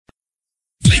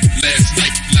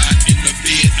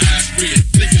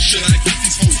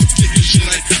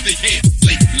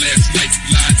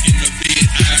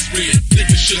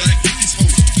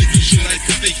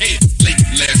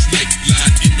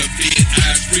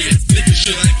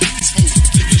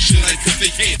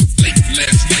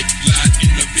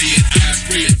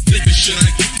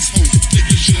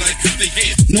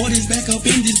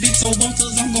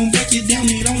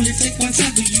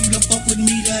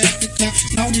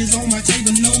bitches on my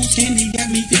table, nose candy got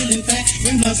me feeling fat.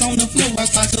 When blunts on the floor, I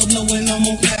start to blow and I'm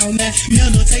on cloud now.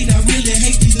 Meditate, I really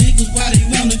hate these niggas, why they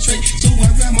wanna trade? So I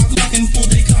grab my Glock and pull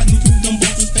they card and prove them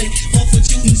bosses fake. Fuck what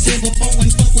you done said before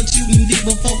and fuck what you done did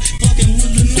before. Fucking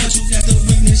with the nuts, you got to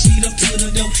bring that shit up to the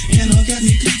door. And I got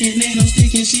me clicking and I'm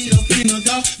sticking shit up in the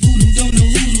door. Voodoo don't know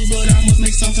voodoo, but I must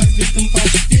make some type of victim fall.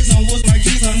 This on was my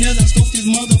kids, I never scope this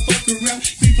motherfucker out.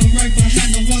 Creep him right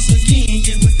behind him once again,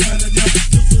 get without a doubt.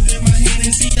 Pistol in my hand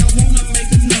and see I wanna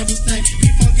make another thing.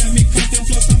 People got me cooking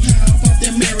floor somehow off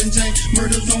that Mary Jane.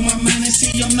 Murders on my mind and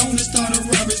see I'm known to start a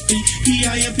robbery speed.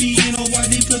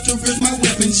 P-I-M-P-N-O-Y-D pistol is my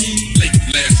weapon, G. Late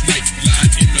last night,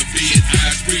 lying in the bed,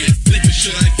 eyes red. Thinking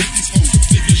should I get these hoes?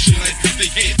 Thinking should I get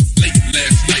they head? Late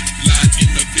last night, lying in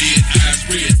the bed, eyes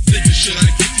red. Thinking should I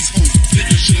get these hoes?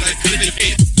 Thinking should I get they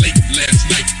head? Late last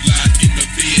night, lying in the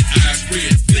bed, eyes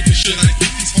red. Thinking should I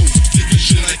get these hoes? Thinking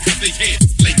should I get they head?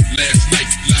 Late last night,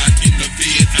 lying in the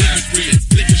bed, eyes red.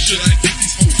 Thinking should I get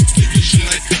these hoes? Thinking should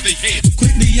I get they head?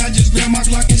 Quickly, I just grab my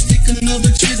Glock and stick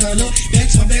another triz. I love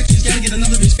back to gotta get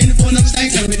another bitch. Spinning for another stain,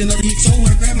 trying to make another hit. So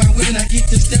I grab my whip and I get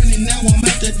to stepping and now I'm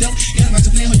out the door. Got about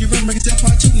to play on your run, break it down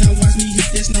part 2. Now watch me hit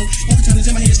this note. Every time it's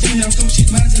in my head, screaming, I'm stomach shit.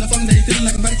 Minds in a fucking day, feeling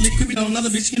like I'm about to click. Creeping on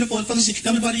another bitch, skinning for the fucking shit.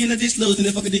 Got my body in a dish, loads in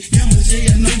the fucking dick. Gamma J,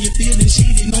 I know you're feeling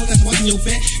shit. You know that's watching your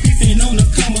back. Creeping on the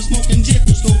comma, smoking jet,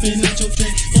 scoping out your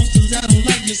track. Posters, I don't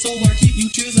like you, so I keep you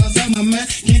triz out my mind.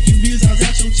 Can't keep bills out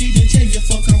your cheek and tell you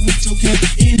fuck off with your cat.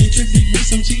 In the trick, big with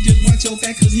some cheek, just watch your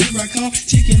back, cause here I come.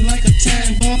 Chicken like a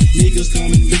time bomb. Niggas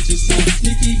come and get your song.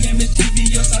 Nicky and Miss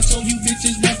TVS, I told you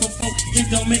bitches right before. It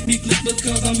don't make me click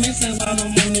because I'm missing while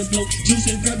I'm on this blow. Juice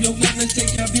and grab your Glock, let's